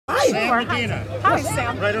Hi. Medina. Hi,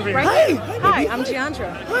 Sam. Right over here. Hi, I'm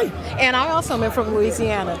Jeandra. Hi. And I also am from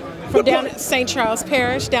Louisiana. From down in St. Charles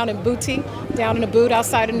Parish, down in Booty, down in the boot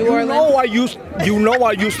outside of New Orleans. You know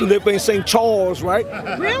I used to live in St. Charles, right?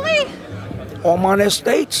 Really? Ormond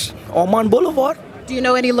Estates, Ormond Boulevard. Do you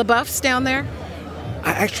know any LaBeoufs down there?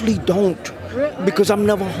 I actually don't, because I'm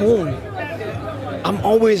never home. I'm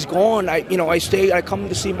always gone. I come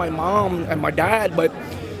to see my mom and my dad, but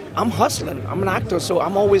I'm hustling. I'm an actor, so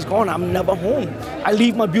I'm always gone. I'm never home. I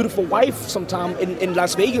leave my beautiful wife sometime in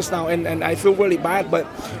Las Vegas now, and I feel really bad, but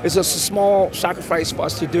it's just a small sacrifice for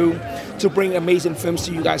us to do to bring amazing films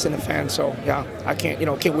to you guys and the fans. So yeah, I can't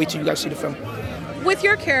wait till you guys see the film. With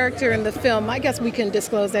your character in the film, I guess we can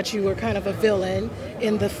disclose that you were kind of a villain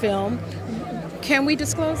in the film. Can we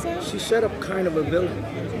disclose that? She set up kind of a villain.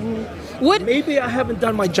 What? Maybe I haven't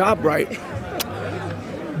done my job right.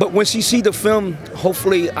 But when she sees the film,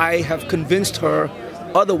 hopefully I have convinced her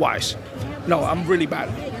otherwise. No, I'm really bad.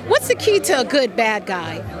 What's the key to a good bad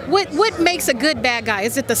guy? What makes a good bad guy?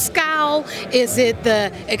 Is it the scowl? Is it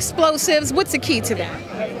the explosives? What's the key to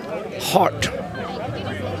that? Heart.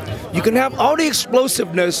 You can have all the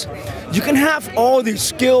explosiveness, you can have all the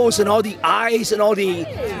skills and all the eyes and all the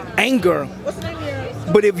anger,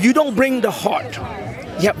 but if you don't bring the heart,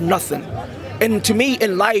 you have nothing. And to me,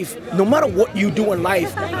 in life, no matter what you do in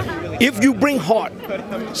life, if you bring heart,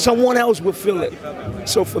 someone else will feel it.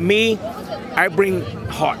 So for me, I bring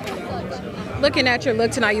heart. Looking at your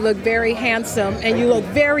look tonight, you look very handsome and you look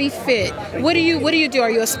very fit. What do you do? Are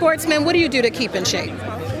you a sportsman? What do you do to keep in shape?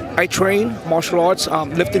 I train martial arts,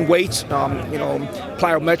 lifting weights,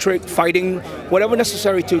 plyometric, fighting, whatever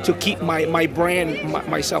necessary to keep my brand,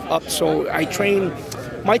 myself up. So I train.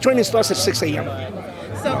 My training starts at 6 a.m.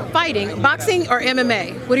 So fighting, boxing or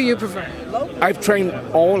MMA? What do you prefer? I've trained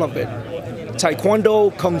all of it.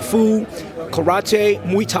 Taekwondo, Kung Fu, Karate,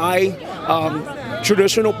 Muay Thai,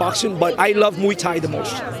 traditional boxing, but I love Muay Thai the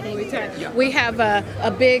most. We have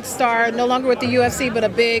a big star, no longer with the UFC, but a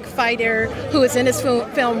big fighter who is in this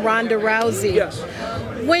film, Ronda Rousey. Yes.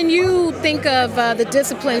 When you think of the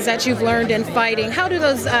disciplines that you've learned in fighting, how do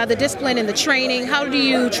those, the discipline and the training, how do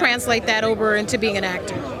you translate that over into being an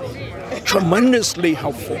actor? Tremendously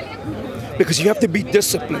helpful, because you have to be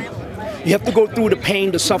disciplined. You have to go through the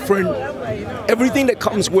pain, the suffering, everything that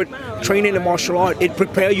comes with training in martial art. It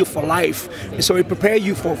prepares you for life, and so it prepares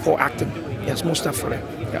you for acting. Yes, most definitely.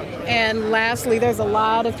 Yeah. And lastly, there's a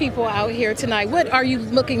lot of people out here tonight. What are you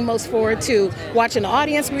looking most forward to? Watching the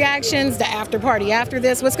audience reactions, the after party after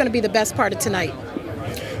this? What's going to be the best part of tonight?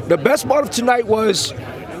 The best part of tonight was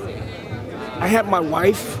I had my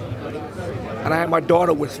wife and I had my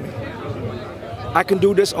daughter with me. I can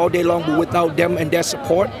do this all day long, but without them and their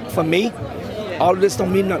support for me, all of this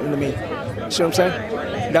don't mean nothing to me. See what I'm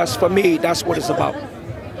saying? That's for me, that's what it's about.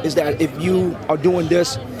 Is that if you are doing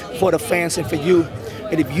this for the fans and for you,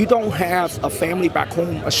 and if you don't have a family back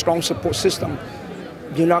home, a strong support system,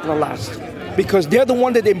 you're not gonna last. Because they're the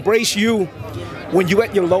one that embrace you when you're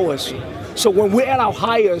at your lowest. So when we're at our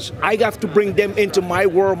highest, I have to bring them into my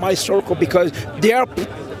world, my circle, because they're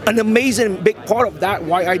an amazing big part of that,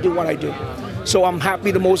 why I do what I do. So I'm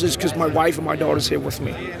happy the most is because my wife and my daughter's here with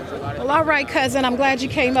me. Well, all right, cousin. I'm glad you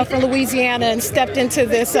came up from Louisiana and stepped into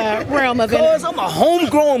this realm of it. Because I'm a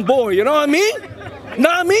homegrown boy, you know what I mean? Know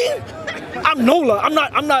what I mean? I'm Nola.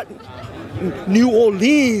 I'm not New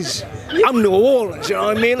Orleans. I'm New Orleans, you know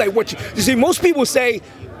what I mean? Like what you see, most people say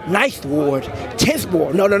 9th Ward, 10th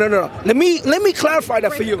Ward. No. Let me clarify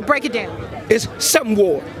that for you. Break it down. It's 7th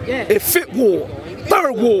Ward. Yeah. It's 5th Ward.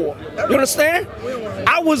 3rd Ward. You understand?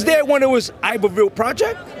 I was there when it was Iberville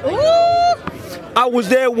Project. Ooh. I was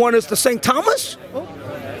there when it's the St. Thomas. Ooh.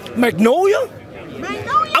 Magnolia.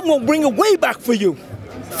 I'm gonna bring it way back for you.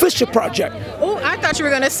 Fisher Project. Oh, I thought you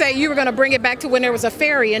were gonna say you were gonna bring it back to when there was a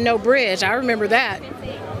ferry and no bridge. I remember that.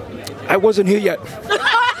 I wasn't here yet.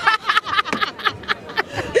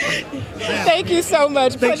 Thank you so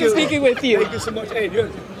much. Pleasure speaking with you. Thank you so much. Hey, you're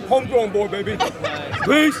homegrown boy, baby.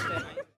 Peace.